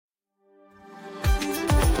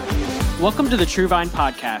Welcome to the True Vine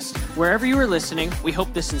Podcast. Wherever you are listening, we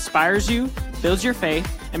hope this inspires you, builds your faith,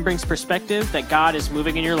 and brings perspective that God is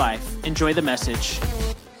moving in your life. Enjoy the message.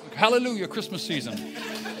 Hallelujah, Christmas season.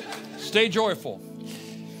 Stay joyful.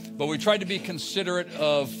 But we tried to be considerate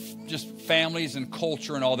of just families and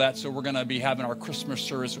culture and all that, so we're going to be having our Christmas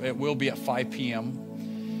service. It will be at 5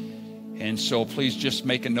 p.m. And so please just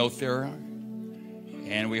make a note there.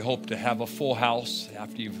 And we hope to have a full house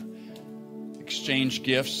after you've exchanged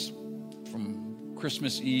gifts from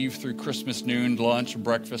Christmas Eve through Christmas noon, lunch,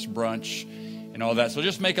 breakfast, brunch, and all that. So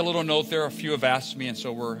just make a little note there. A few have asked me, and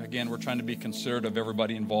so we're trying to be considerate of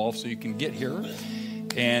everybody involved so you can get here.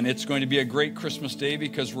 And it's going to be a great Christmas day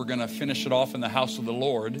because we're going to finish it off in the house of the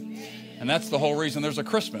Lord. And that's the whole reason there's a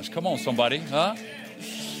Christmas. Come on, somebody. Huh?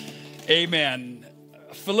 Amen.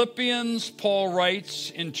 Philippians, Paul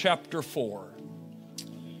writes in chapter 4.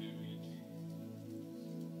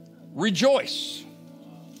 Rejoice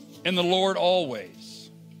in the Lord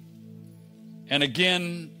always. And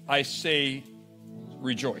again, I say,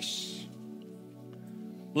 rejoice.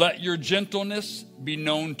 Let your gentleness be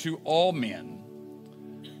known to all men.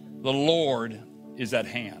 The Lord is at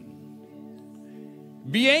hand.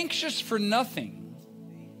 Be anxious for nothing,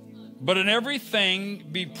 but in everything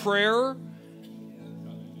be prayer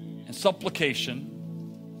and supplication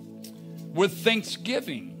with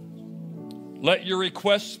thanksgiving. Let your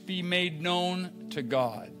requests be made known to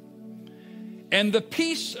God. And the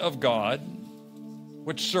peace of God,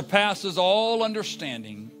 which surpasses all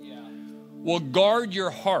understanding, will guard your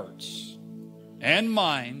hearts and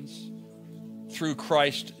minds through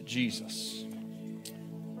Christ Jesus.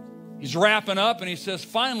 He's wrapping up and he says,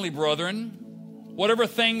 finally, brethren, whatever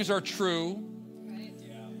things are true,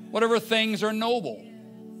 whatever things are noble,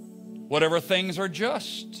 whatever things are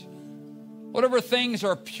just, whatever things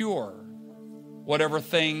are pure, whatever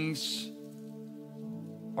things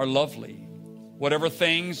are lovely, whatever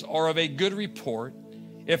things are of a good report,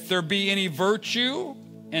 if there be any virtue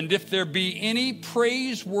and if there be any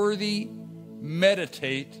praiseworthy,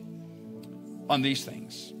 meditate on these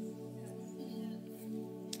things.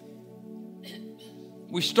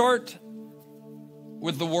 We start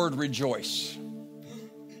with the word rejoice.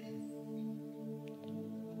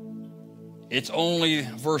 It's only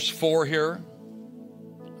verse 4 here.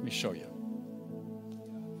 Let me show you.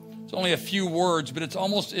 It's only a few words, but it's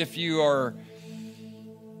almost if you are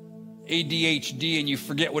ADHD and you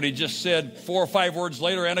forget what he just said 4 or 5 words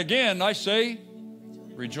later, and again, I say,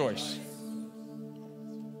 rejoice.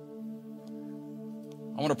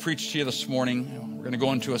 I want to preach to you this morning. We're going to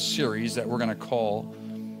go into a series that we're going to call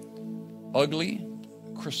Ugly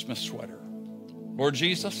Christmas Sweater. Lord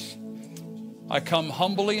Jesus, I come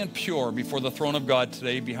humbly and pure before the throne of God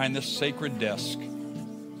today behind this sacred desk.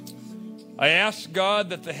 I ask God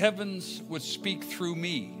that the heavens would speak through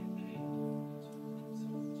me.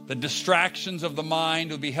 The distractions of the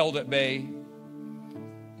mind would be held at bay.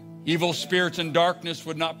 Evil spirits and darkness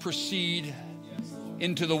would not proceed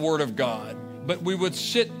into the Word of God, but we would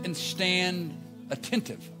sit and stand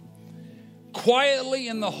attentive, quietly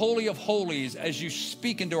in the Holy of Holies as you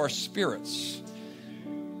speak into our spirits.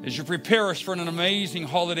 As you prepare us for an amazing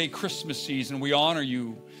holiday Christmas season, we honor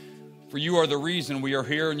you, for you are the reason we are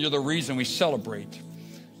here and you're the reason we celebrate.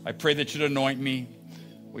 I pray that you'd anoint me.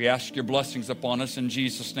 We ask your blessings upon us in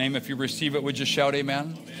Jesus' name. If you receive it, would you shout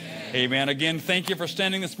amen? Amen. Amen. Again, thank you for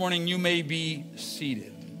standing this morning. You may be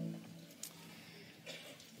seated.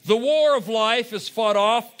 The war of life is fought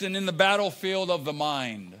often in the battlefield of the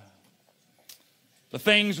mind. The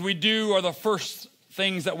things we do are the first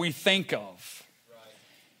things that we think of.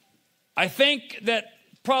 I think that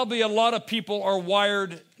probably a lot of people are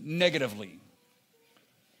wired negatively.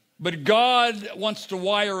 But God wants to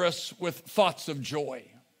wire us with thoughts of joy.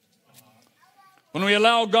 When we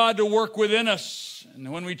allow God to work within us,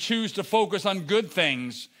 and when we choose to focus on good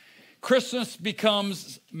things, Christmas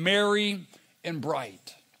becomes merry and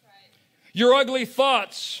bright. Your ugly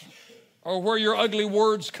thoughts are where your ugly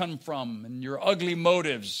words come from, and your ugly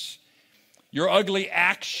motives, your ugly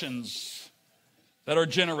actions that are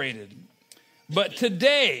generated. But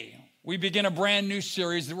today, we begin a brand new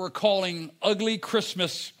series that we're calling Ugly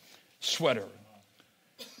Christmas Sweater.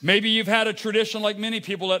 Maybe you've had a tradition like many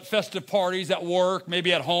people at festive parties, at work,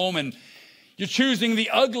 maybe at home, and you're choosing the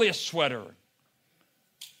ugliest sweater,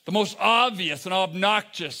 the most obvious and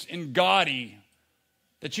obnoxious and gaudy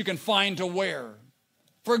that you can find to wear.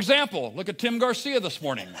 For example, look at Tim Garcia this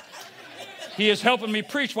morning. He is helping me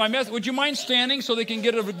preach my message. Would you mind standing so they can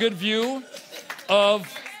get a good view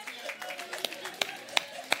of...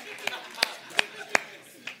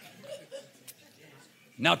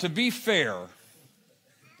 Now, to be fair,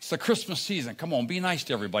 the Christmas season. Come on, be nice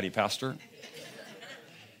to everybody, Pastor.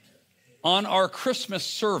 On our Christmas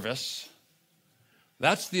service,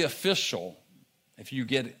 that's the official. If you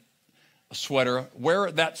get a sweater, wear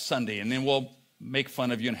it that Sunday, and then we'll make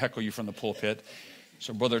fun of you and heckle you from the pulpit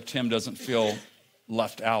so Brother Tim doesn't feel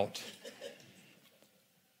left out.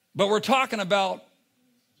 But we're talking about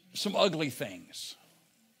some ugly things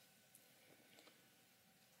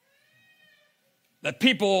that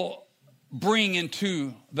people bring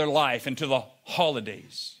into their life, into the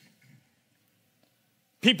holidays.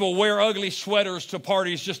 People wear ugly sweaters to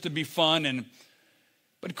parties just to be fun,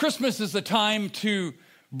 but Christmas is the time to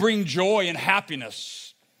bring joy and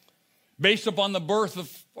happiness based upon the birth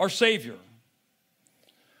of our Savior.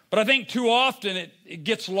 But I think too often it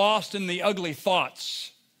gets lost in the ugly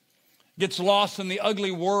thoughts, gets lost in the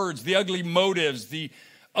ugly words, the ugly motives, the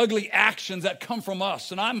ugly actions that come from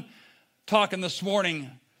us. And I'm talking this morning,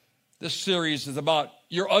 this series is about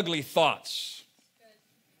your ugly thoughts.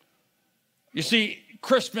 You see,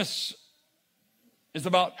 Christmas is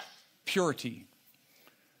about purity.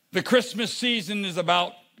 The Christmas season is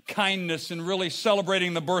about kindness and really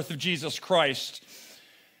celebrating the birth of Jesus Christ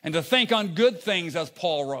and to think on good things, as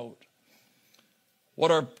Paul wrote, what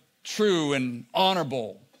are true and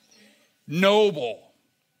honorable, noble,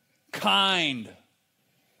 kind.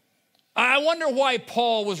 I wonder why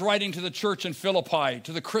Paul was writing to the church in Philippi,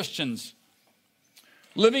 to the Christians,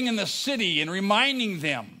 living in the city and reminding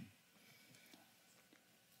them,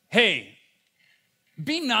 hey,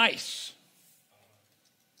 be nice.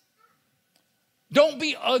 Don't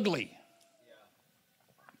be ugly.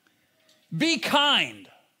 Be kind.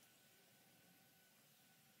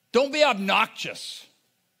 Don't be obnoxious.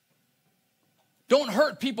 Don't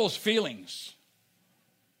hurt people's feelings.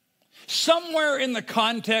 Somewhere in the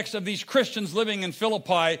context of these Christians living in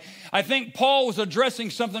Philippi, I think Paul was addressing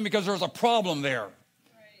something because there was a problem there.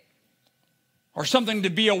 Or something to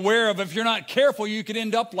be aware of. If you're not careful, you could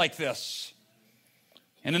end up like this.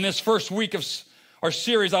 And in this first week of our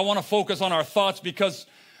series, I want to focus on our thoughts because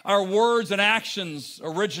our words and actions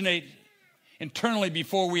originate internally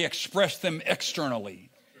before we express them externally.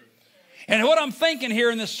 And what I'm thinking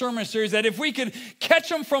here in this sermon series, that if we could catch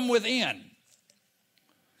them from within,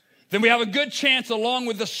 then we have a good chance, along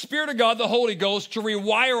with the Spirit of God, the Holy Ghost, to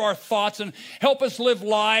rewire our thoughts and help us live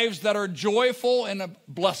lives that are joyful and a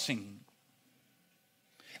blessing.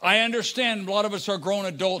 I understand a lot of us are grown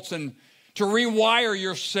adults, and to rewire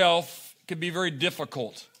yourself can be very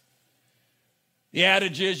difficult. The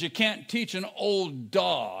adage is you can't teach an old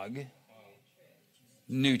dog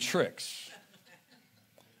new tricks.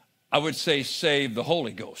 I would say save the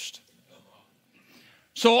Holy Ghost.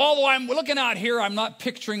 So although I'm looking out here, I'm not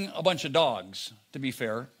picturing a bunch of dogs, to be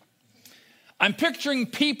fair. I'm picturing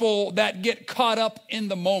people that get caught up in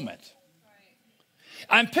the moment.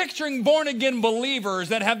 I'm picturing born-again believers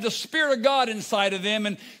that have the Spirit of God inside of them,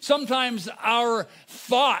 and sometimes our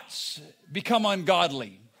thoughts become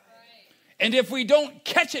ungodly. And if we don't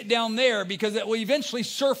catch it down there, because it will eventually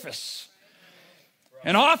surface.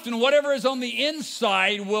 And often whatever is on the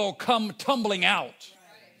inside will come tumbling out.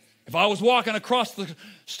 If I was walking across the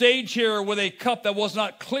stage here with a cup that was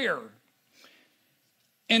not clear,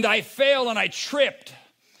 and I failed and I tripped,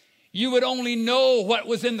 you would only know what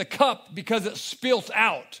was in the cup because it spilt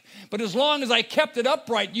out. But as long as I kept it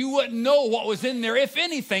upright, you wouldn't know what was in there. If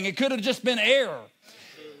anything, it could have just been air.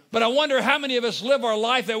 But I wonder how many of us live our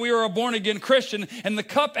life that we are a born-again Christian, and the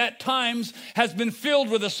cup at times has been filled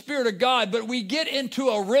with the Spirit of God, but we get into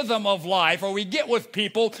a rhythm of life, or we get with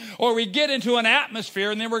people, or we get into an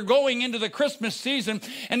atmosphere, and then we're going into the Christmas season,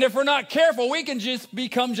 and if we're not careful, we can just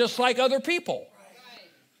become just like other people.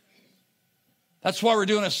 That's why we're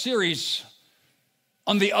doing a series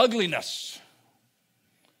on the ugliness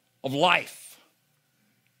of life,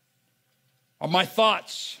 of my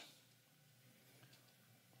thoughts.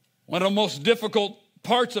 One of the most difficult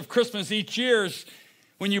parts of Christmas each year is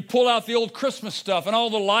when you pull out the old Christmas stuff and all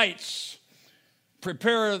the lights,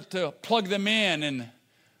 prepare to plug them in and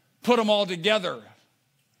put them all together.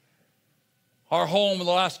 Our home in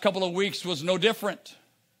the last couple of weeks was no different.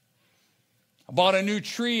 I bought a new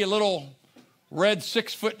tree, a little red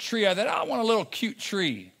 6-foot tree. I thought, I want a little cute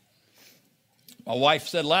tree. My wife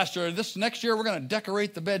said next year we're going to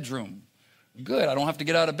decorate the bedroom. Good, I don't have to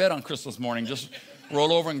get out of bed on Christmas morning. Just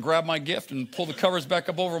roll over and grab my gift and pull the covers back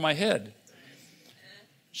up over my head.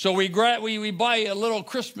 So we buy a little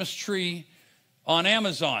Christmas tree on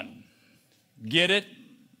Amazon. Get it?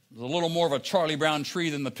 It's a little more of a Charlie Brown tree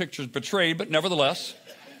than the pictures betrayed, but nevertheless,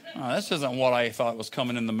 this isn't what I thought was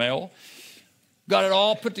coming in the mail. Got it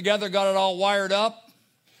all put together, got it all wired up,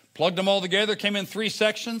 plugged them all together, came in 3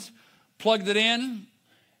 sections, plugged it in,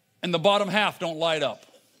 and the bottom half don't light up.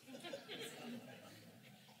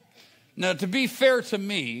 Now, to be fair to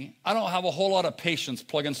me, I don't have a whole lot of patience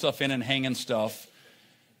plugging stuff in and hanging stuff.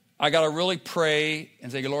 I got to really pray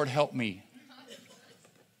and say, Lord, help me.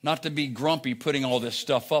 Not to be grumpy putting all this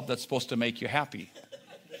stuff up that's supposed to make you happy.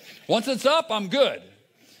 Once it's up, I'm good.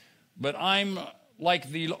 But I'm like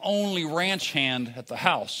the only ranch hand at the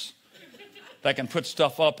house that can put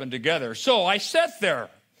stuff up and together. So I sat there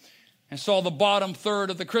and saw the bottom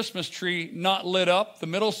third of the Christmas tree not lit up. The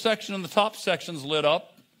middle section and the top section's lit up.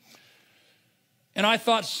 And I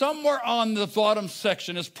thought somewhere on the bottom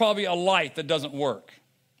section is probably a light that doesn't work.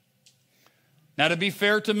 Now, to be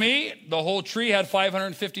fair to me, the whole tree had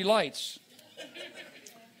 550 lights.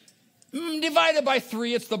 Divided by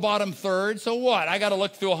 3, it's the bottom third. So what? I got to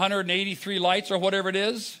look through 183 lights or whatever it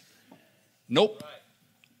is? Nope.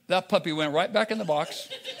 That puppy went right back in the box.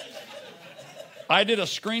 I did a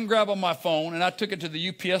screen grab on my phone, and I took it to the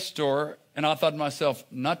UPS store, and I thought to myself,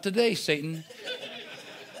 not today, Satan.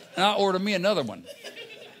 And I ordered me another one.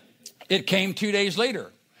 It came 2 days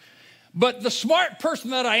later. But the smart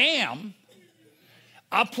person that I am,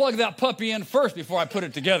 I plugged that puppy in first before I put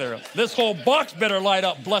it together. This whole box better light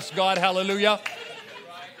up, bless God, hallelujah.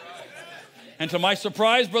 And to my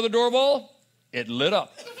surprise, Brother Doorbell, it lit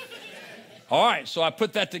up. All right, so I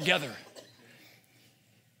put that together.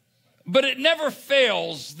 But it never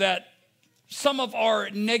fails that some of our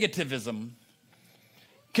negativism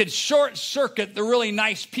could short circuit the really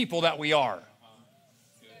nice people that we are.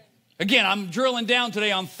 Again, I'm drilling down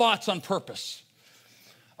today on thoughts on purpose,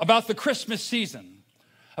 about the Christmas season,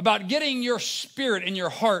 about getting your spirit and your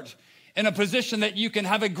heart in a position that you can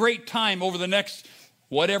have a great time over the next,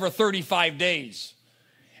 35 days.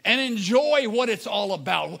 And enjoy what it's all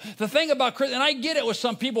about. The thing about Christmas, and I get it with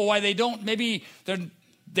some people why they don't, maybe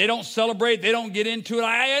they don't celebrate, they don't get into it.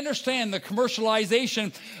 I understand the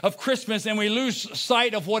commercialization of Christmas, and we lose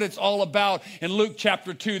sight of what it's all about. In Luke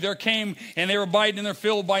chapter 2, there came, and they were abiding in their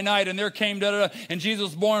field by night, and there came, and Jesus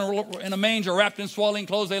was born in a manger, wrapped in swaddling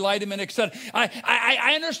clothes, they laid him in, etc.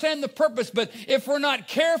 I understand the purpose, but if we're not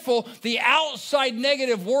careful, the outside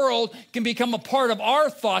negative world can become a part of our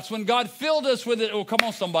thoughts. When God filled us with it, oh, come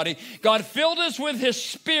on, somebody. God filled us with his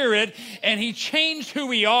spirit, and he changed who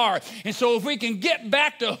we are. And so if we can get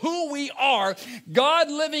back to who we are,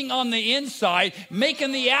 God living on the inside,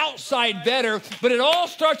 making the outside better, but it all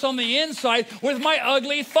starts on the inside with my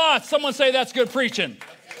ugly thoughts. Someone say that's good preaching.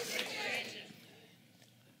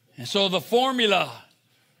 And so the formula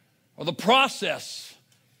or the process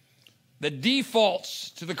that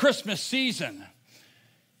defaults to the Christmas season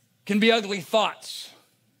can be ugly thoughts.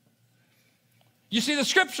 You see, the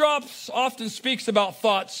scripture often speaks about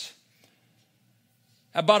thoughts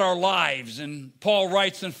about our lives. And Paul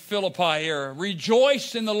writes in Philippi here,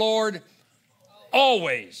 rejoice in the Lord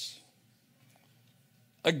always.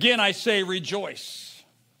 Again, I say rejoice.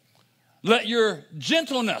 Let your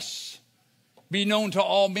gentleness be known to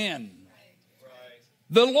all men.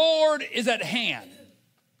 The Lord is at hand.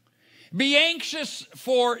 Be anxious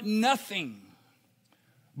for nothing,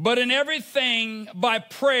 but in everything by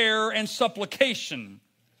prayer and supplication,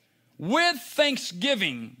 with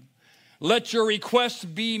thanksgiving, let your requests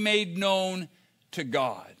be made known to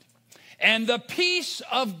God. And the peace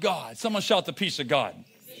of God, someone shout the peace of God,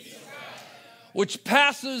 which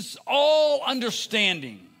passes all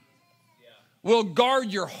understanding, will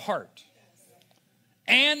guard your heart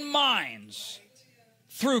and minds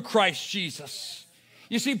through Christ Jesus.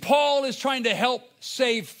 You see, Paul is trying to help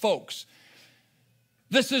save folks.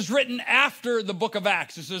 This is written after the book of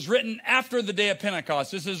Acts. This is written after the day of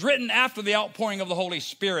Pentecost. This is written after the outpouring of the Holy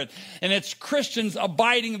Spirit. And it's Christians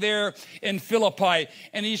abiding there in Philippi.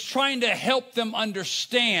 And he's trying to help them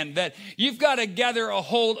understand that you've got to gather a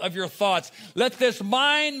hold of your thoughts. Let this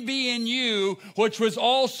mind be in you, which was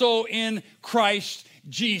also in Christ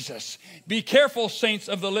Jesus. Be careful, saints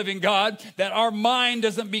of the living God, that our mind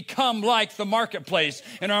doesn't become like the marketplace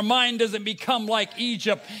and our mind doesn't become like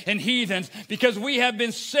Egypt and heathens, because we have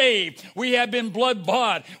been saved. We have been blood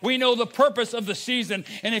bought. We know the purpose of the season.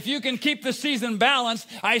 And if you can keep the season balanced,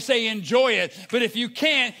 I say enjoy it. But if you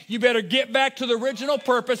can't, you better get back to the original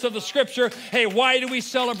purpose of the scripture. Hey, why do we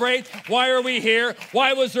celebrate? Why are we here?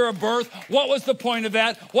 Why was there a birth? What was the point of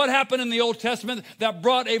that? What happened in the Old Testament that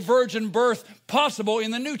brought a virgin birth possible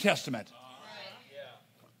in the New Testament?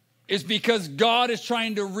 Is because God is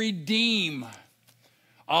trying to redeem,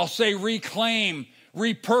 I'll say reclaim,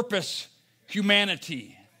 repurpose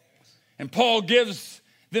humanity. And Paul gives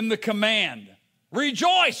them the command,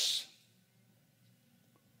 rejoice.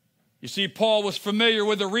 You see, Paul was familiar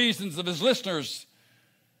with the reasons of his listeners.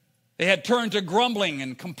 They had turned to grumbling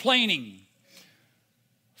and complaining.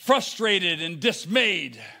 frustrated and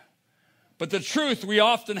dismayed. But the truth we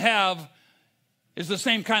often have is the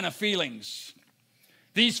same kind of feelings.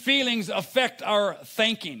 These feelings affect our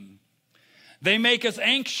thinking. They make us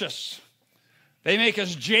anxious. They make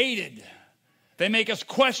us jaded. They make us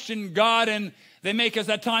question God, and they make us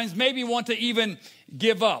at times maybe want to even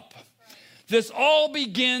give up. This all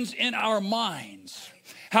begins in our minds.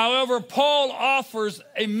 However, Paul offers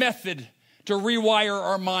a method to rewire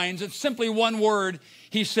our minds. It's simply one word.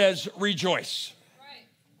 He says, rejoice.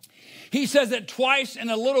 He says it twice in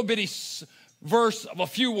a little bitty verse of a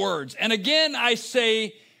few words. And again, I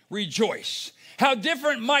say rejoice. How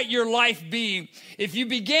different might your life be if you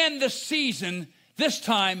began the season this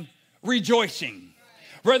time rejoicing,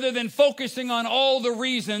 rather than focusing on all the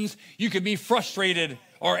reasons you could be frustrated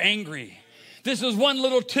or angry. This is one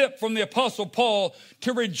little tip from the Apostle Paul.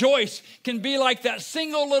 To rejoice can be like that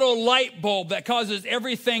single little light bulb that causes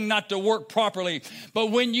everything not to work properly.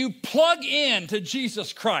 But when you plug in to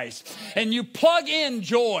Jesus Christ and you plug in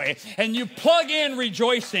joy and you plug in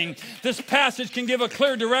rejoicing, this passage can give a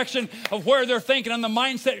clear direction of where they're thinking and the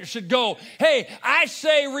mindset should go. Hey, I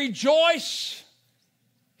say rejoice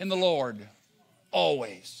in the Lord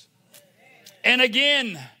always. And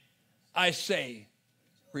again, I say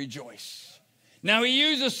rejoice. Now, he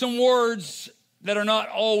uses some words that are not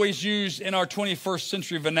always used in our 21st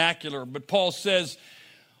century vernacular, but Paul says,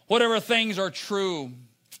 whatever things are true,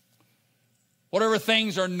 whatever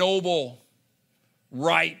things are noble,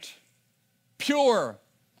 right, pure,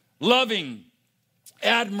 loving,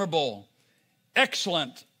 admirable,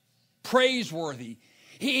 excellent, praiseworthy.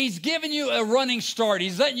 He's giving you a running start.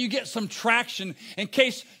 He's letting you get some traction in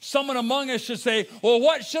case someone among us should say, well,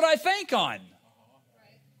 what should I think on?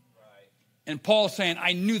 And Paul's saying,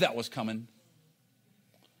 I knew that was coming.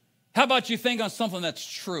 How about you think on something that's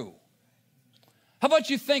true? How about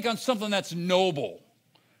you think on something that's noble?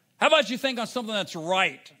 How about you think on something that's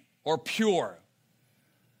right or pure?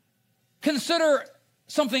 Consider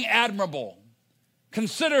something admirable.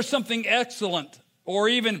 Consider something excellent or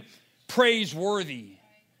even praiseworthy.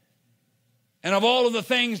 And of all of the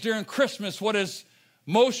things during Christmas, what is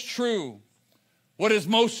most true, what is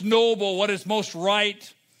most noble, what is most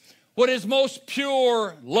right, what is most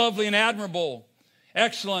pure, lovely, and admirable,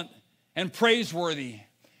 excellent, and praiseworthy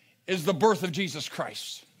is the birth of Jesus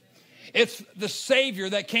Christ. It's the Savior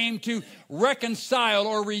that came to reconcile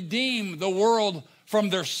or redeem the world from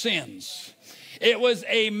their sins. It was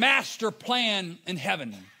a master plan in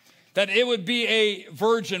heaven that it would be a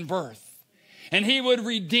virgin birth. And he would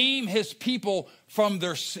redeem his people from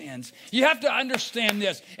their sins. You have to understand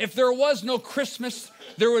this. If there was no Christmas,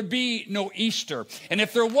 there would be no Easter. And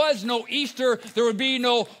if there was no Easter, there would be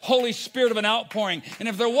no Holy Spirit of an outpouring. And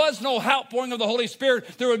if there was no outpouring of the Holy Spirit,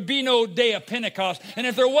 there would be no day of Pentecost. And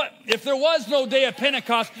if there was no day of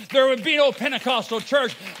Pentecost, there would be no Pentecostal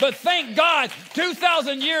church. But thank God,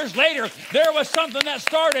 2,000 years later, there was something that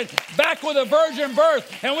started back with a virgin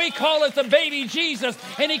birth. And we call it the baby Jesus.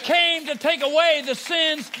 And he came to take away the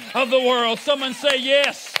sins of the world. Someone say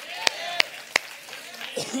yes.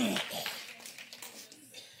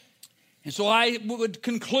 And so I would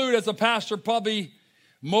conclude as a pastor, probably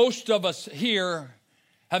most of us here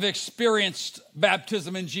have experienced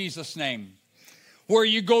baptism in Jesus' name, where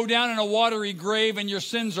you go down in a watery grave and your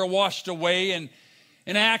sins are washed away, and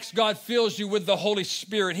in Acts, God fills you with the Holy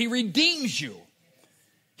Spirit. He redeems you.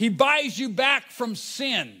 He buys you back from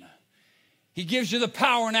sin. He gives you the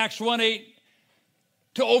power in Acts 1:8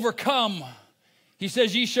 to overcome. He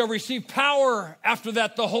says, ye shall receive power after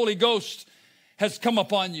that the Holy Ghost has come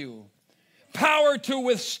upon you. Power to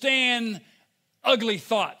withstand ugly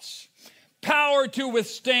thoughts. Power to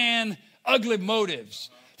withstand ugly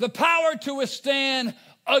motives. The power to withstand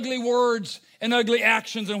ugly words and ugly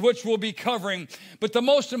actions, in which we'll be covering. But the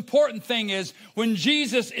most important thing is when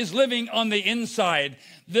Jesus is living on the inside,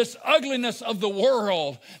 this ugliness of the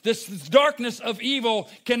world, this darkness of evil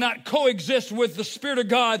cannot coexist with the Spirit of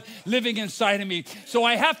God living inside of me. So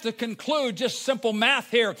I have to conclude just simple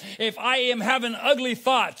math here. If I am having ugly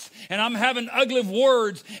thoughts and I'm having ugly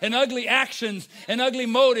words and ugly actions and ugly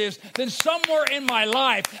motives, then somewhere in my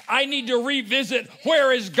life I need to revisit,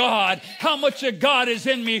 where is God? How much of God is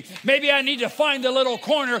in me? Maybe I need to find a little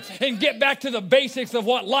corner and get back to the basics of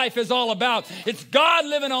what life is all about. It's God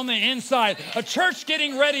living on the inside. A church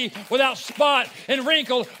getting ready without spot and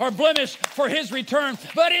wrinkle or blemish for his return.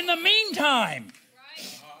 But in the meantime,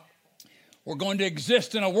 we're going to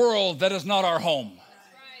exist in a world that is not our home.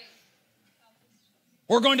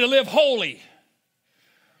 We're going to live holy.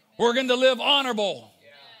 We're going to live honorable.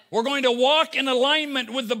 We're going to walk in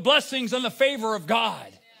alignment with the blessings and the favor of God.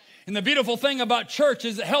 And the beautiful thing about church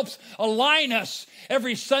is it helps align us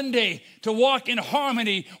every Sunday to walk in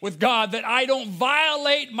harmony with God, that I don't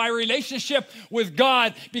violate my relationship with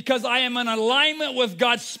God because I am in alignment with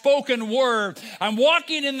God's spoken word. I'm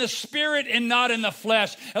walking in the Spirit and not in the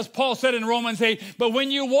flesh, as Paul said in Romans 8. But when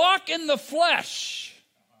you walk in the flesh,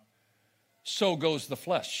 so goes the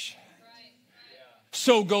flesh.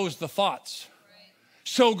 So goes the thoughts.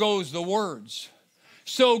 So goes the words.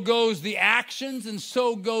 So goes the actions, and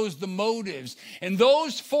so goes the motives. And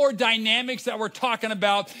those four dynamics that we're talking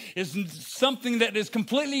about is something that is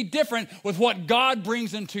completely different with what God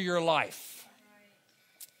brings into your life.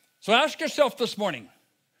 So ask yourself this morning,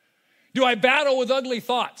 do I battle with ugly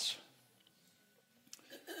thoughts?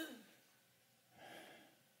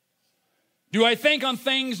 Do I think on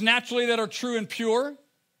things naturally that are true and pure?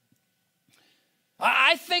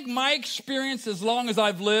 I think my experience, as long as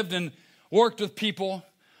I've lived and worked with people,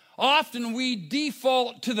 often we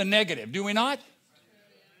default to the negative, do we not?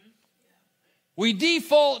 We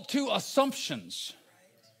default to assumptions.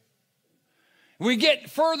 We get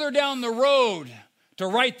further down the road to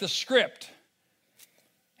write the script.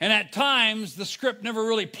 And at times, the script never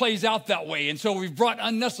really plays out that way. And so we've brought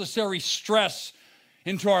unnecessary stress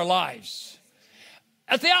into our lives.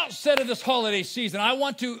 At the outset of this holiday season, I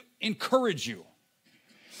want to encourage you.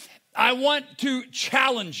 I want to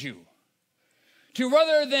challenge you to,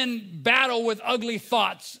 rather than battle with ugly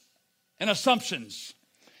thoughts and assumptions,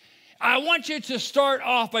 I want you to start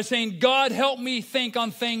off by saying, God, help me think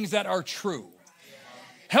on things that are true.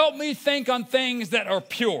 Help me think on things that are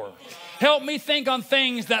pure. Help me think on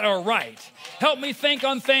things that are right. Help me think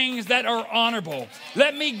on things that are honorable.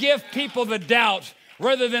 Let me give people the doubt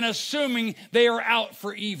rather than assuming they are out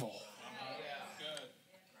for evil.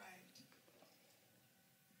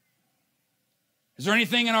 Is there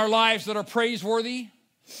anything in our lives that are praiseworthy?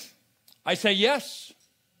 I say yes.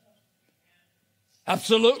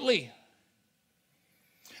 Absolutely.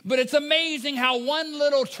 But it's amazing how one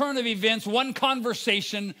little turn of events, one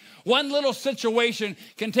conversation, one little situation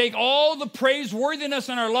can take all the praiseworthiness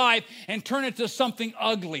in our life and turn it to something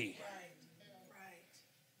ugly.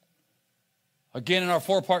 Again, in our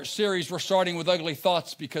 4-part series, we're starting with ugly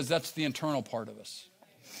thoughts because that's the internal part of us.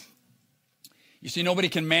 You see, nobody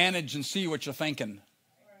can manage and see what you're thinking.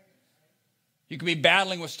 You could be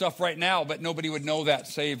battling with stuff right now, but nobody would know that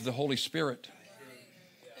save the Holy Spirit.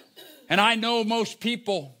 And I know most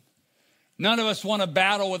people, none of us want to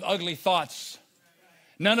battle with ugly thoughts.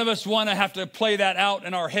 None of us want to have to play that out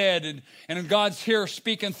in our head. And God's here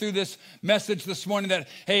speaking through this message this morning that,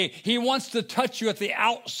 hey, He wants to touch you at the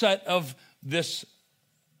outset of this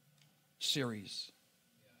series.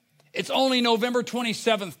 It's only November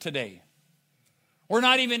 27th today. We're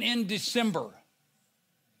not even in December.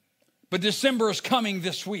 But December is coming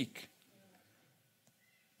this week.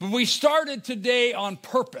 But we started today on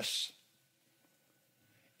purpose.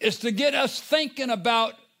 It's to get us thinking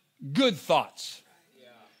about good thoughts.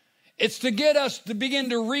 It's to get us to begin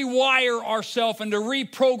to rewire ourselves and to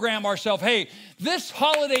reprogram ourselves. Hey, this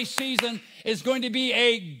holiday season is going to be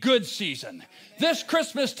a good season. This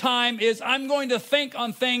Christmas time is I'm going to think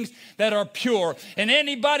on things that are pure. And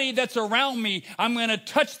anybody that's around me, I'm going to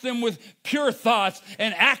touch them with pure thoughts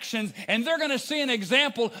and actions. And they're going to see an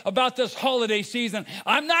example about this holiday season.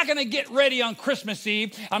 I'm not going to get ready on Christmas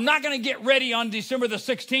Eve. I'm not going to get ready on December the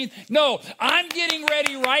 16th. No, I'm getting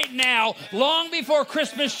ready right now, long before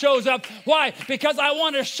Christmas shows up. Why? Because I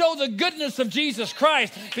want to show the goodness of Jesus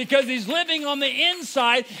Christ, because He's living on the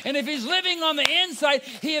inside. And if He's living on the inside,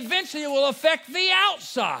 He eventually will affect the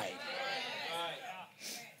outside.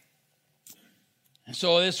 And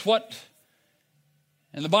so it's what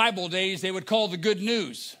in the Bible days they would call the good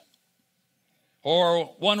news. Or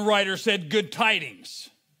one writer said good tidings.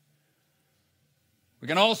 We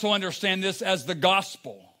can also understand this as the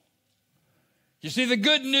gospel. You see, the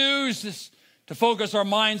good news is, to focus our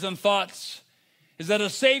minds and thoughts, is that a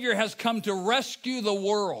Savior has come to rescue the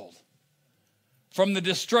world from the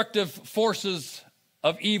destructive forces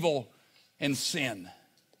of evil and sin.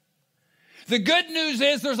 The good news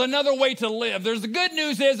is there's another way to live. The good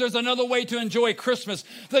news is there's another way to enjoy Christmas.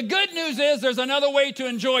 The good news is there's another way to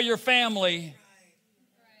enjoy your family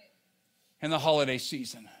in the holiday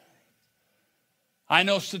season. I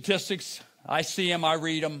know statistics. I see them. I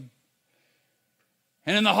read them.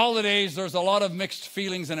 And in the holidays, there's a lot of mixed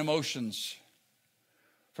feelings and emotions,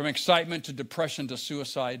 from excitement to depression to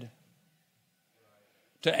suicide,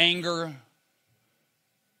 to anger,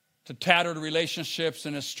 to tattered relationships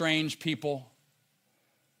and estranged people.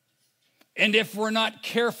 And if we're not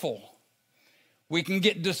careful, we can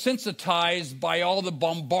get desensitized by all the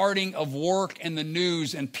bombarding of work and the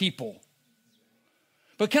news and people.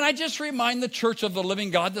 But can I just remind the church of the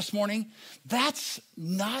living God this morning? That's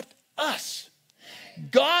not us.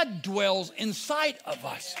 God dwells inside of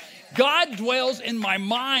us. God dwells in my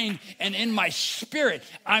mind and in my spirit.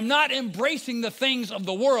 I'm not embracing the things of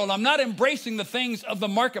the world. I'm not embracing the things of the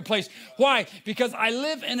marketplace. Why? Because I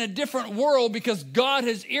live in a different world because God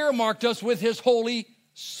has earmarked us with his Holy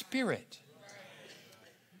Spirit.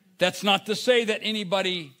 That's not to say that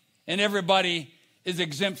anybody and everybody is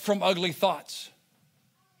exempt from ugly thoughts.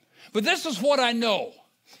 But this is what I know.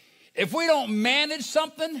 If we don't manage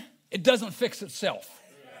something, it doesn't fix itself.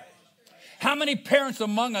 How many parents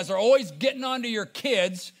among us are always getting onto your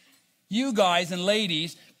kids, you guys and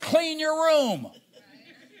ladies, clean your room?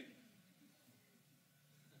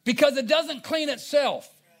 Because it doesn't clean itself.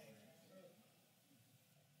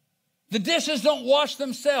 The dishes don't wash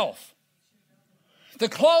themselves. The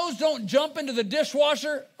clothes don't jump into the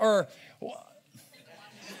dishwasher or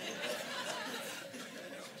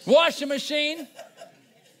washing machine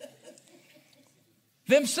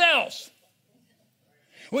themselves.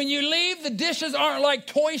 When you leave, the dishes aren't like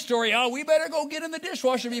Toy Story. Oh, we better go get in the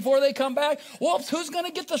dishwasher before they come back. Whoops, who's going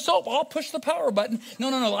to get the soap? I'll push the power button.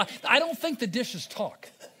 No. I don't think the dishes talk.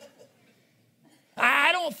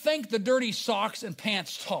 I don't think the dirty socks and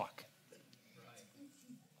pants talk.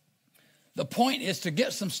 The point is to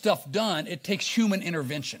get some stuff done, it takes human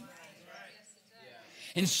intervention.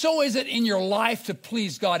 And so is it in your life to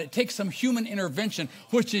please God. It takes some human intervention,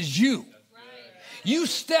 which is you. You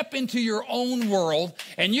step into your own world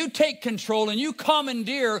and you take control and you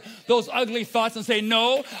commandeer those ugly thoughts and say,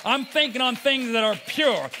 no, I'm thinking on things that are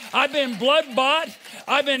pure. I've been blood bought.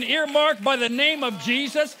 I've been earmarked by the name of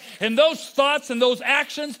Jesus. And those thoughts and those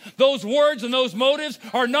actions, those words and those motives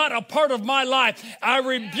are not a part of my life. I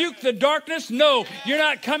rebuke the darkness. No, you're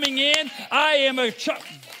not coming in. I am a child.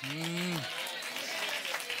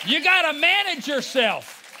 You got to manage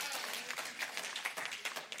yourself.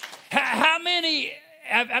 How many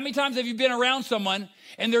times have you been around someone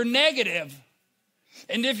and they're negative?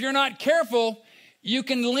 And if you're not careful, you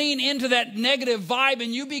can lean into that negative vibe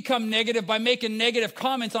and you become negative by making negative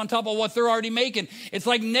comments on top of what they're already making. It's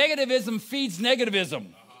like negativism feeds negativism.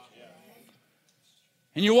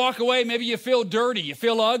 And you walk away, maybe you feel dirty, you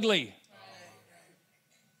feel ugly.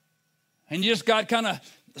 And you just got kind of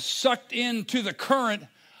sucked into the current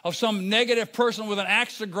of some negative person with an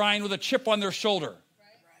axe to grind with a chip on their shoulder.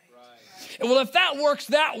 Well, if that works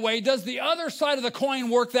that way, does the other side of the coin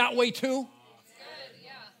work that way too?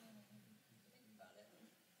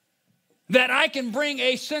 That I can bring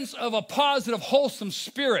a sense of a positive, wholesome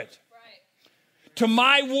spirit to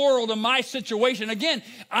my world and my situation. Again,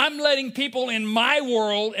 I'm letting people in my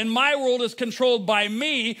world, and my world is controlled by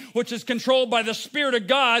me, which is controlled by the Spirit of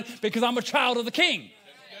God because I'm a child of the King.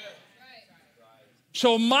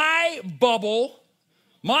 So my bubble,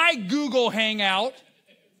 my Google Hangout,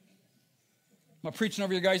 am I preaching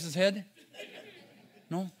over your guys' head?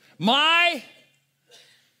 No? My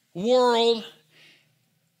world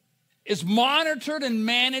is monitored and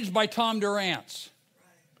managed by Tom Durrance.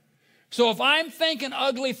 So if I'm thinking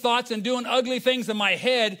ugly thoughts and doing ugly things in my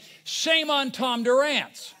head, shame on Tom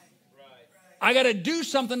Durrance. I got to do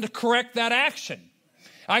something to correct that action.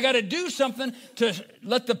 I got to do something to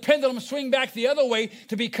let the pendulum swing back the other way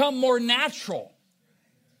to become more natural.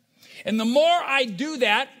 And the more I do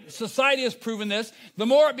that, society has proven this, the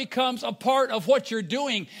more it becomes a part of what you're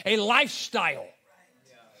doing, a lifestyle.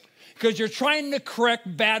 Because you're trying to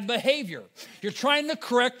correct bad behavior. You're trying to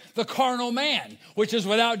correct the carnal man, which is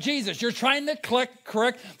without Jesus. You're trying to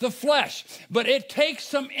correct the flesh. But it takes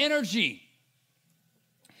some energy.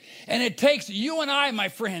 And it takes you and I, my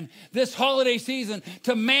friend, this holiday season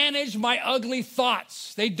to manage my ugly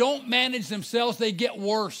thoughts. They don't manage themselves, they get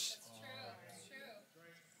worse.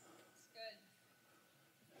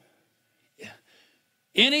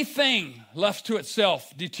 Anything left to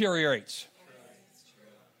itself deteriorates.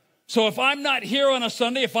 So if I'm not here on a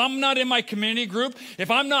Sunday, if I'm not in my community group, if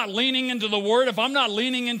I'm not leaning into the Word, if I'm not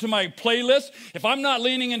leaning into my playlist, if I'm not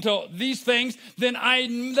leaning into these things, then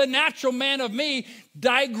the natural man of me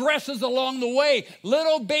digresses along the way.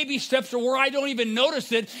 Little baby steps are where I don't even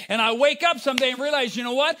notice it, and I wake up someday and realize, you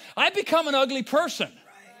know what? I've become an ugly person.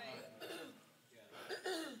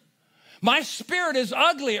 My spirit is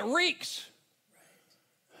ugly. It reeks.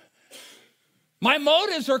 My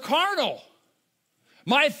motives are carnal.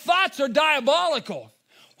 My thoughts are diabolical.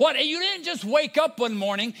 What? You didn't just wake up one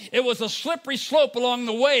morning. It was a slippery slope along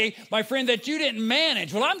the way, my friend, that you didn't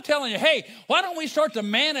manage. Well, I'm telling you, hey, why don't we start to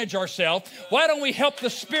manage ourselves? Why don't we help the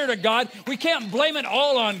Spirit of God? We can't blame it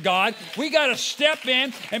all on God. We got to step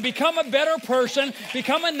in and become a better person,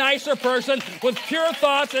 become a nicer person with pure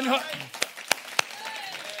thoughts and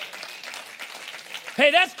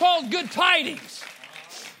Hey, that's called good tidings.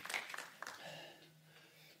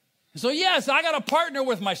 So yes, I got to partner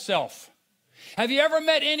with myself. Have you ever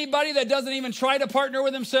met anybody that doesn't even try to partner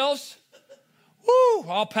with themselves? Woo,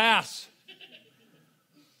 I'll pass.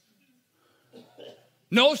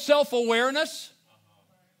 No self-awareness.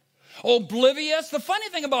 Oblivious. The funny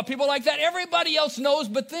thing about people like that, everybody else knows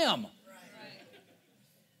but them.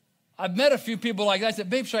 I've met a few people like that. I said,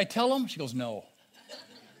 babe, should I tell them? She goes, no.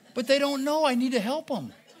 But they don't know. I need to help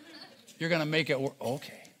them. You're going to make it work.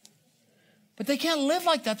 Okay. But they can't live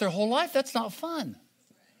like that their whole life. That's not fun.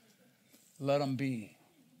 Let them be.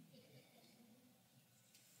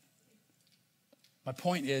 My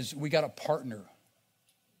point is, we got to partner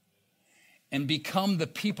and become the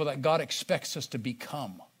people that God expects us to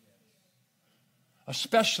become.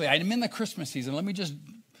 Especially, I'm in the Christmas season. Let me just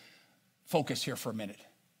focus here for a minute.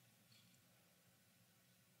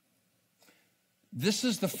 This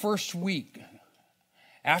is the first week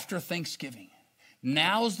after Thanksgiving.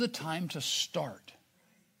 Now's the time to start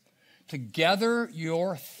to gather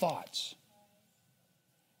your thoughts.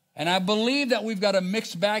 And I believe that we've got a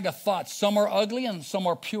mixed bag of thoughts. Some are ugly and some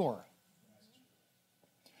are pure.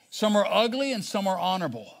 Some are ugly and some are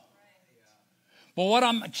honorable. But what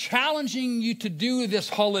I'm challenging you to do this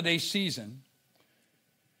holiday season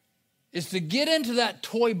is to get into that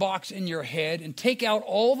toy box in your head and take out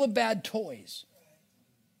all the bad toys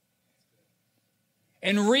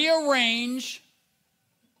and rearrange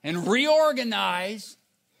and reorganize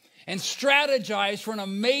and strategize for an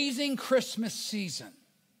amazing Christmas season.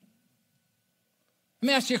 Let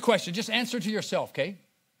me ask you a question. Just answer to yourself, okay?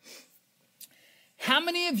 How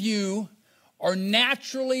many of you are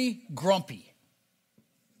naturally grumpy?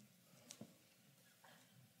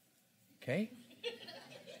 Okay?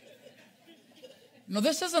 No,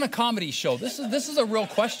 this isn't a comedy show. This is a real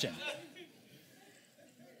question.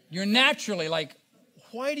 You're naturally like,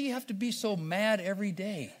 why do you have to be so mad every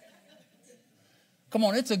day? Come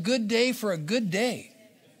on, it's a good day for a good day.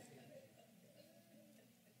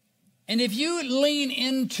 And if you lean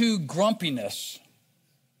into grumpiness,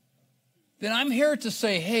 then I'm here to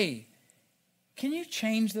say, hey, can you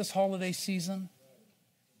change this holiday season?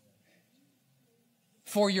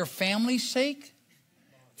 For your family's sake?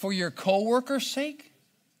 For your coworker's sake?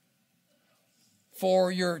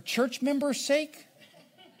 For your church member's sake?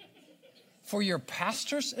 For your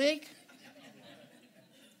pastor's sake?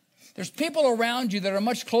 There's people around you that are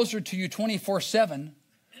much closer to you 24/7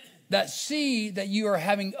 that see that you are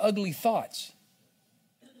having ugly thoughts.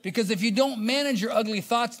 Because if you don't manage your ugly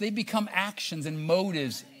thoughts, they become actions and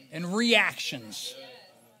motives and reactions.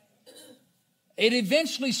 It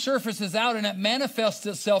eventually surfaces out and it manifests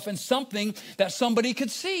itself in something that somebody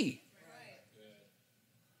could see.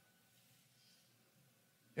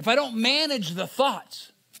 If I don't manage the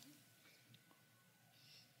thoughts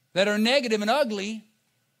that are negative and ugly,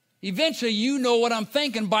 eventually you know what I'm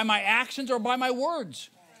thinking by my actions or by my words.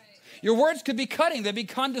 Your words could be cutting, they'd be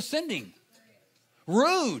condescending,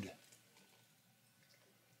 rude.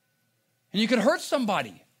 And you could hurt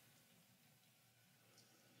somebody.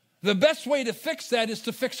 The best way to fix that is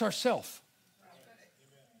to fix ourselves.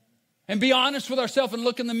 And be honest with ourselves and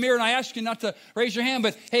look in the mirror. And I ask you not to raise your hand,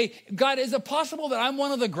 but hey, God, is it possible that I'm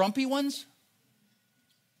one of the grumpy ones?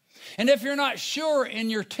 And if you're not sure in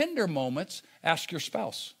your tender moments, ask your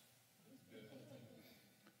spouse.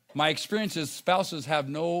 My experience is spouses have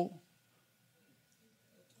no...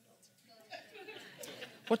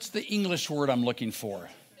 What's the English word I'm looking for?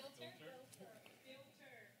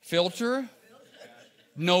 Filter?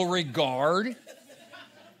 No regard.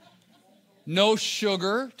 No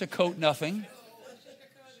sugar to coat nothing.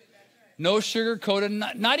 No sugar coated,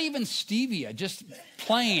 not even stevia, just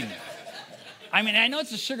plain. I mean, I know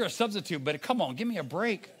it's a sugar substitute, but come on, give me a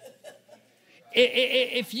break.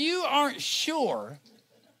 If you aren't sure,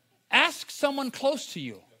 ask someone close to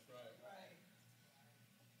you.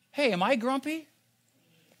 Hey, am I grumpy?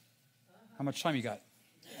 How much time you got?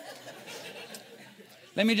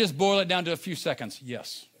 Let me just boil it down to a few seconds.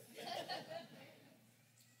 Yes.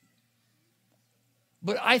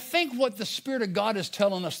 But I think what the Spirit of God is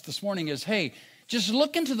telling us this morning is, hey, just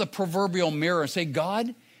look into the proverbial mirror and say,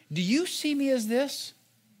 God, do you see me as this?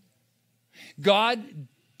 God,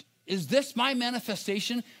 is this my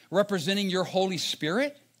manifestation representing your Holy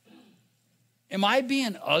Spirit? Am I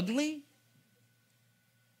being ugly?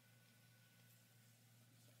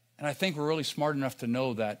 And I think we're really smart enough to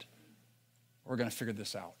know that we're going to figure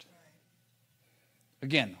this out.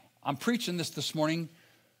 Again, I'm preaching this morning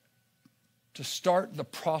to start the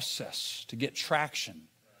process, to get traction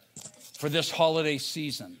for this holiday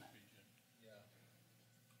season.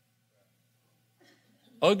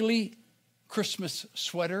 Ugly, Christmas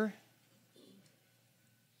sweater?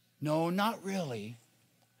 No, not really.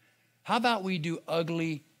 How about we do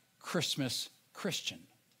ugly Christmas Christian?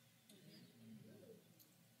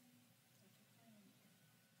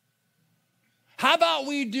 How about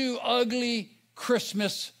we do ugly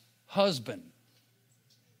Christmas husband?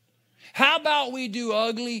 How about we do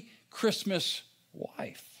ugly Christmas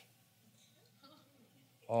wife?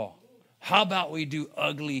 Oh, how about we do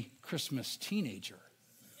ugly Christmas teenager?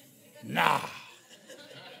 Nah.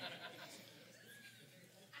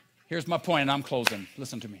 Here's my point, and I'm closing.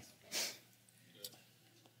 Listen to me.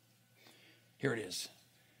 Here it is.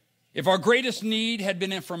 If our greatest need had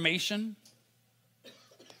been information,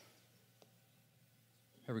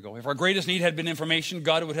 here we go. If our greatest need had been information,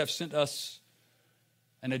 God would have sent us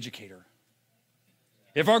an educator.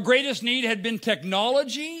 If our greatest need had been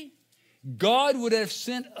technology, God would have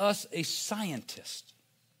sent us a scientist.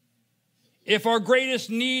 If our greatest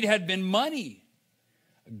need had been money,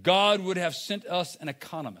 God would have sent us an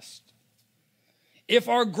economist. If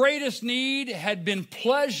our greatest need had been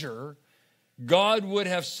pleasure, God would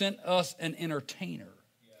have sent us an entertainer.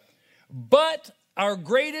 But our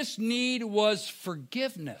greatest need was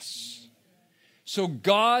forgiveness. So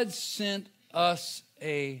God sent us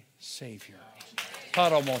a Savior.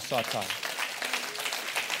 Paramosata.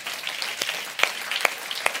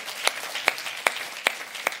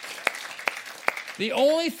 The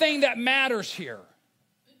only thing that matters here,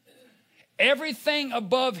 everything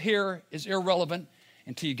above here is irrelevant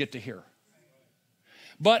until you get to here.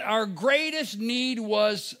 But our greatest need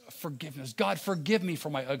was forgiveness. God, forgive me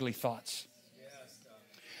for my ugly thoughts.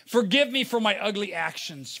 Forgive me for my ugly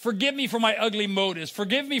actions. Forgive me for my ugly motives.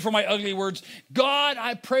 Forgive me for my ugly words. God,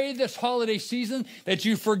 I pray this holiday season that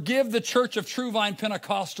you forgive the Church of True Vine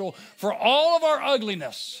Pentecostal for all of our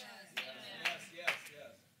ugliness.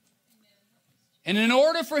 And in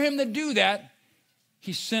order for him to do that,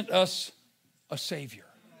 he sent us a Savior.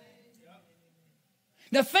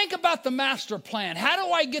 Now think about the master plan. How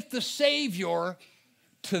do I get the Savior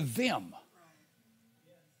to them?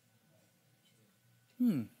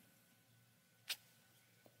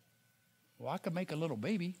 Well, I could make a little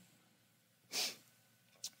baby.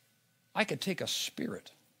 I could take a spirit.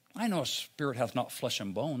 I know a spirit hath not flesh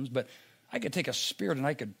and bones, but I could take a spirit and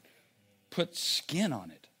I could put skin on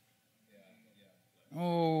it.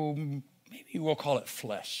 Oh, maybe we'll call it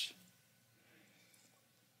flesh.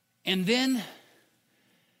 And then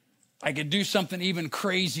I could do something even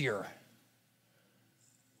crazier.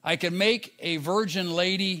 I could make a virgin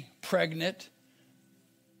lady pregnant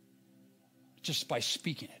just by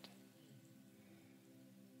speaking it.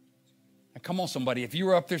 Now, come on, somebody. If you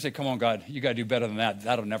were up there, say, come on, God, you got to do better than that.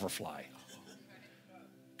 That'll never fly.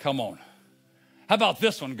 Come on. How about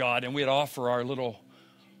this one, God? And we'd offer our little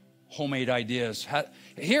homemade ideas.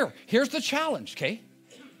 Here's the challenge, okay?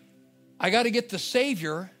 I got to get the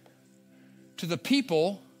Savior to the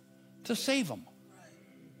people to save them.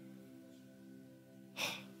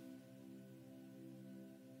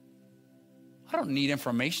 I don't need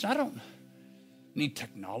information. I don't need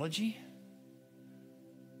technology.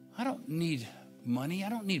 I don't need money. I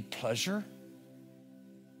don't need pleasure.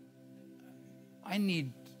 I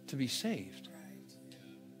need to be saved.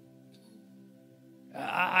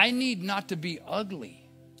 I need not to be ugly.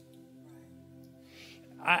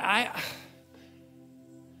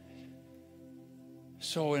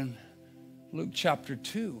 So in Luke chapter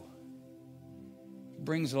 2,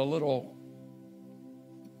 brings a little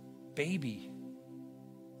baby.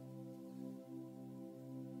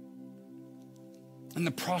 And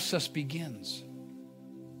the process begins.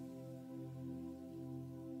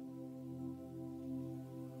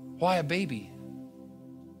 Why a baby?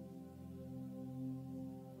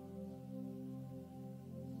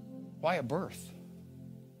 Why a birth?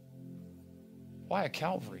 Why a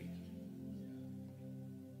Calvary?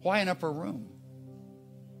 Why an upper room?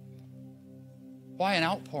 Why an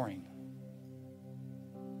outpouring?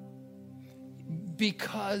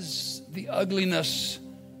 Because the ugliness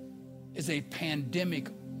is a pandemic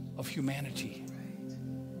of humanity.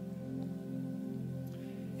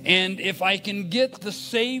 And if I can get the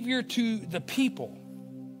Savior to the people,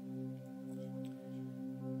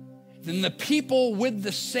 then the people with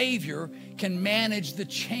the Savior can manage the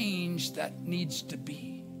change that needs to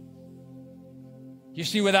be. You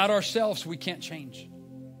see, without ourselves, we can't change.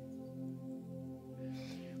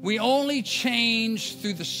 We only change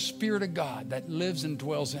through the Spirit of God that lives and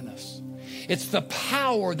dwells in us. It's the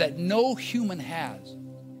power that no human has.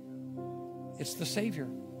 It's the Savior.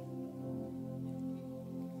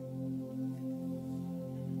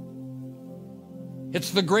 It's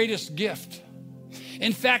the greatest gift.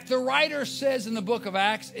 In fact, the writer says in the book of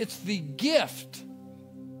Acts, it's the gift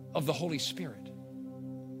of the Holy Spirit.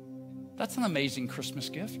 That's an amazing Christmas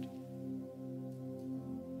gift.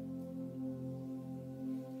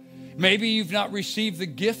 Maybe you've not received the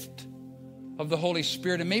gift of the Holy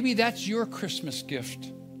Spirit, and maybe that's your Christmas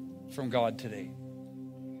gift from God today.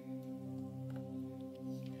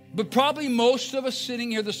 But probably most of us sitting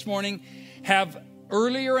here this morning have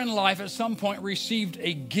earlier in life at some point received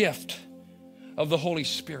a gift of the Holy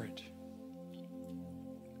Spirit.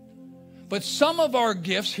 But some of our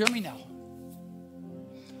gifts, hear me now,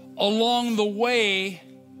 along the way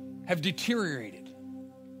have deteriorated.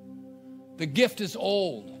 The gift is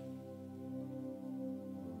old.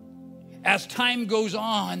 As time goes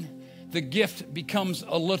on, the gift becomes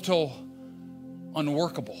a little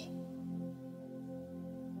unworkable.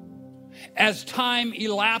 As time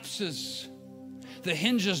elapses, the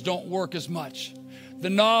hinges don't work as much. The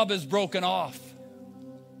knob is broken off.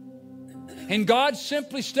 And God's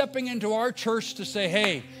simply stepping into our church to say,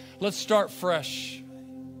 hey, let's start fresh.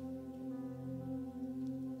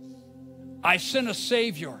 I sent a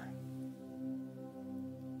Savior.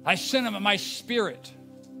 I sent him my Spirit.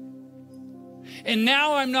 And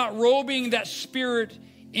now I'm not robing that Spirit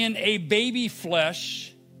in a baby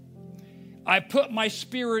flesh. I put my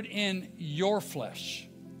Spirit in your flesh.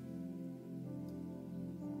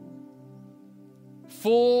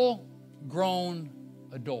 Full-grown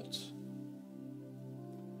adults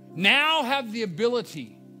now have the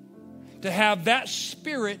ability to have that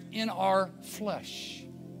Spirit in our flesh.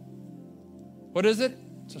 What is it?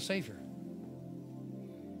 It's a Savior.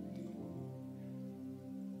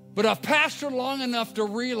 But I've pastored long enough to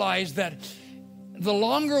realize that the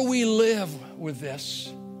longer we live with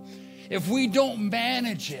this, if we don't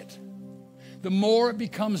manage it, the more it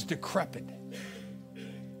becomes decrepit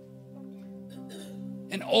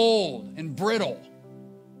and old and brittle.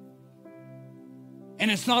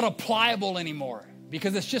 And it's not applicable anymore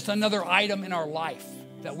because it's just another item in our life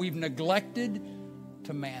that we've neglected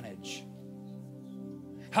to manage.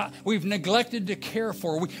 We've neglected to care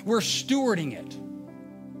for. We're stewarding it.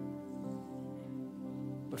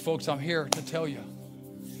 But folks, I'm here to tell you,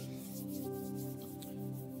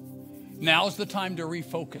 now's the time to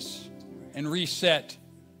refocus and reset,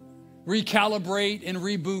 recalibrate and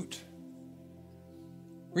reboot.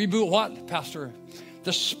 Reboot what, Pastor?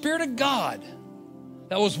 The Spirit of God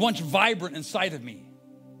that was once vibrant inside of me,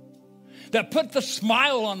 that put the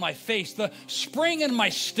smile on my face, the spring in my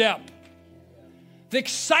step, the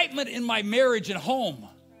excitement in my marriage and home.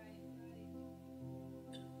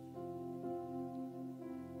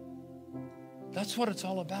 That's what it's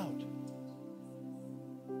all about.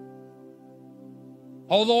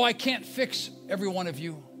 Although I can't fix every one of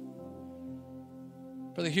you.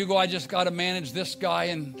 Brother Hugo, I just got to manage this guy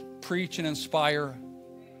and preach and inspire.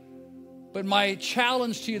 But my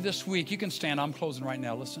challenge to you this week, you can stand, I'm closing right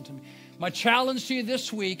now, listen to me. My challenge to you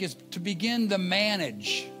this week is to begin to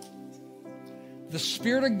manage the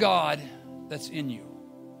Spirit of God that's in you.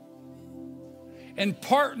 And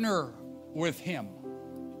partner with Him.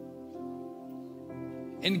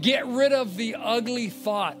 And get rid of the ugly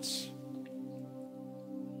thoughts.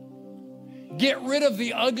 Get rid of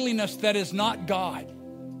the ugliness that is not God.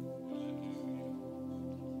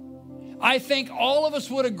 I think all of us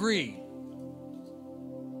would agree.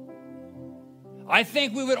 I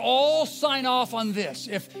think we would all sign off on this.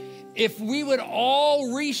 If we would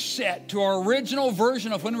all reset to our original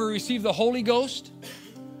version of when we received the Holy Ghost,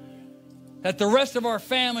 that the rest of our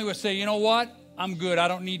family would say, you know what? I'm good. I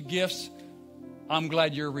don't need gifts. I'm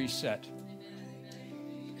glad you're reset.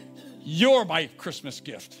 You're my Christmas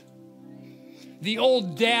gift. The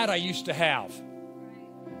old dad I used to have.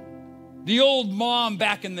 The old mom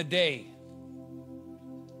back in the day.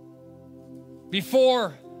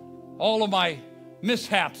 Before all of my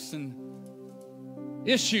mishaps and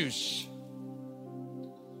issues.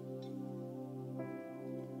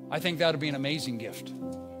 I think that would be an amazing gift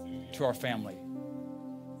to our family.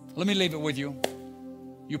 Let me leave it with you.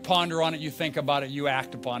 You ponder on it, you think about it, you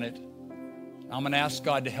act upon it. I'm going to ask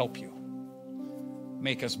God to help you.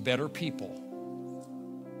 Make us better people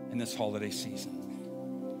in this holiday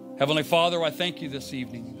season. Heavenly Father, I thank you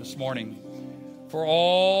this morning, for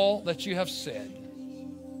all that you have said,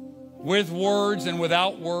 with words and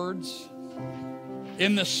without words.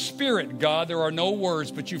 In the Spirit, God, there are no words,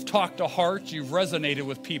 but you've talked to hearts, you've resonated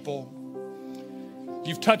with people.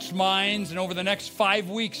 You've touched minds, and over the next 5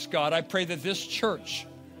 weeks, God, I pray that this church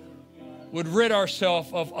would rid ourselves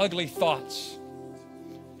of ugly thoughts.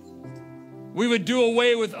 We would do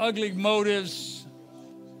away with ugly motives,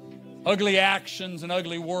 ugly actions, and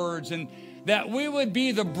ugly words, and that we would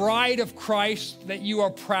be the bride of Christ that you are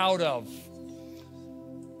proud of.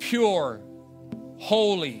 Pure,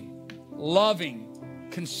 holy, loving,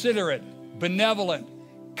 considerate, benevolent,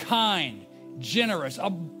 kind, generous. A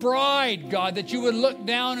bride, God, that you would look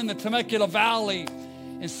down in the Temecula Valley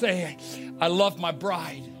and say, I love my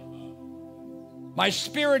bride. My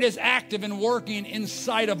spirit is active and working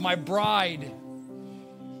inside of my bride.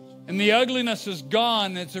 And the ugliness is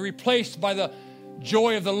gone. It's replaced by the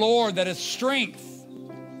joy of the Lord that is strength.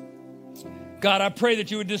 God, I pray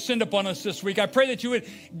that you would descend upon us this week. I pray that you would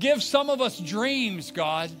give some of us dreams,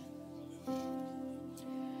 God.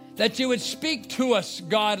 That you would speak to us,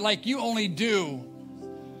 God, like you only do.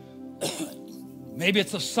 Maybe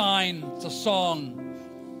it's a sign, it's a song.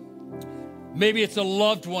 Maybe it's a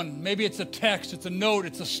loved one. Maybe it's a text, it's a note,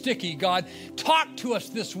 it's a sticky, God. Talk to us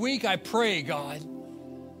this week, I pray, God.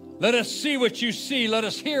 Let us see what you see. Let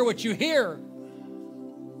us hear what you hear.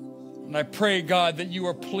 And I pray, God, that you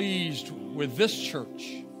are pleased with this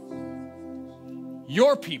church,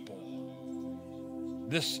 your people,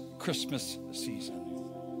 this Christmas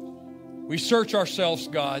season. We search ourselves,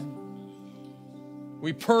 God.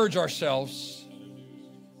 We purge ourselves.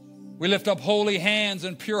 We lift up holy hands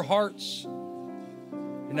and pure hearts.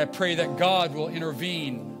 And I pray that God will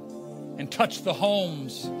intervene and touch the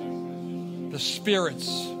homes, the spirits,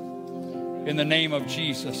 in the name of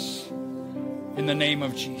Jesus. In the name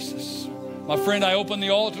of Jesus. My friend, I open the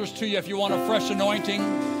altars to you if you want a fresh anointing.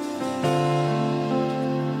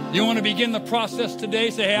 You want to begin the process today,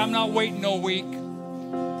 say, hey, I'm not waiting no week.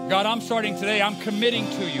 God, I'm starting today. I'm committing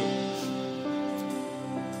to you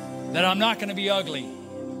that I'm not going to be ugly.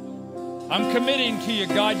 I'm committing to you,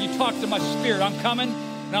 God. You talk to my spirit. I'm coming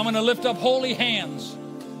and I'm going to lift up holy hands.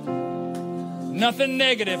 Nothing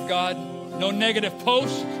negative, God. No negative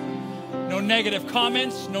posts. No negative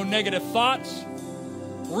comments, no negative thoughts.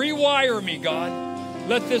 Rewire me, God.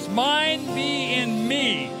 Let this mind be in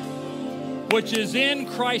me, which is in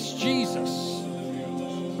Christ Jesus,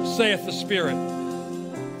 saith the Spirit.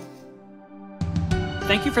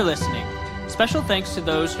 Thank you for listening. Special thanks to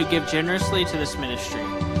those who give generously to this ministry.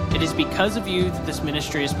 It is because of you that this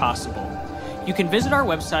ministry is possible. You can visit our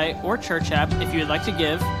website or church app if you would like to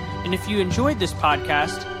give. And if you enjoyed this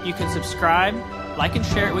podcast, you can subscribe, like and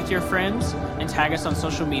share it with your friends, and tag us on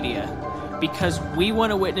social media, because we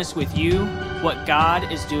want to witness with you what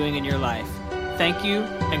God is doing in your life. Thank you,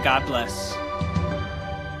 and God bless.